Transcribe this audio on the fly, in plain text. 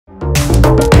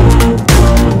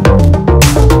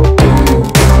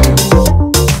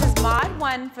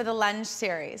lunge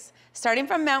series. Starting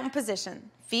from mountain position,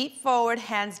 feet forward,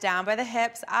 hands down by the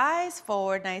hips, eyes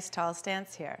forward, nice tall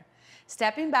stance here.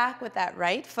 Stepping back with that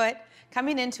right foot,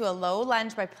 coming into a low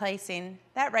lunge by placing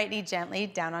that right knee gently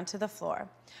down onto the floor.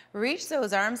 Reach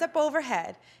those arms up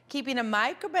overhead, keeping a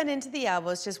micro bend into the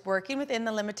elbows, just working within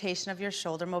the limitation of your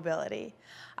shoulder mobility.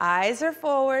 Eyes are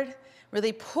forward,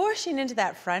 really pushing into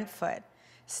that front foot.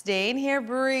 Staying here,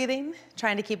 breathing,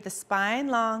 trying to keep the spine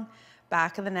long,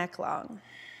 back of the neck long.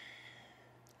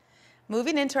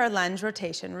 Moving into our lunge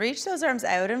rotation, reach those arms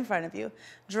out in front of you.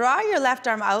 Draw your left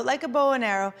arm out like a bow and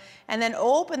arrow, and then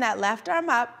open that left arm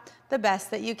up the best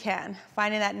that you can,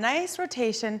 finding that nice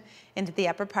rotation into the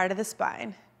upper part of the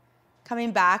spine.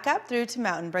 Coming back up through to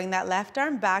mountain, bring that left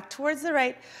arm back towards the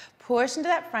right, push into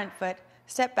that front foot,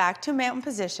 step back to mountain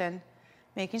position,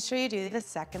 making sure you do the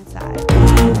second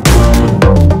side.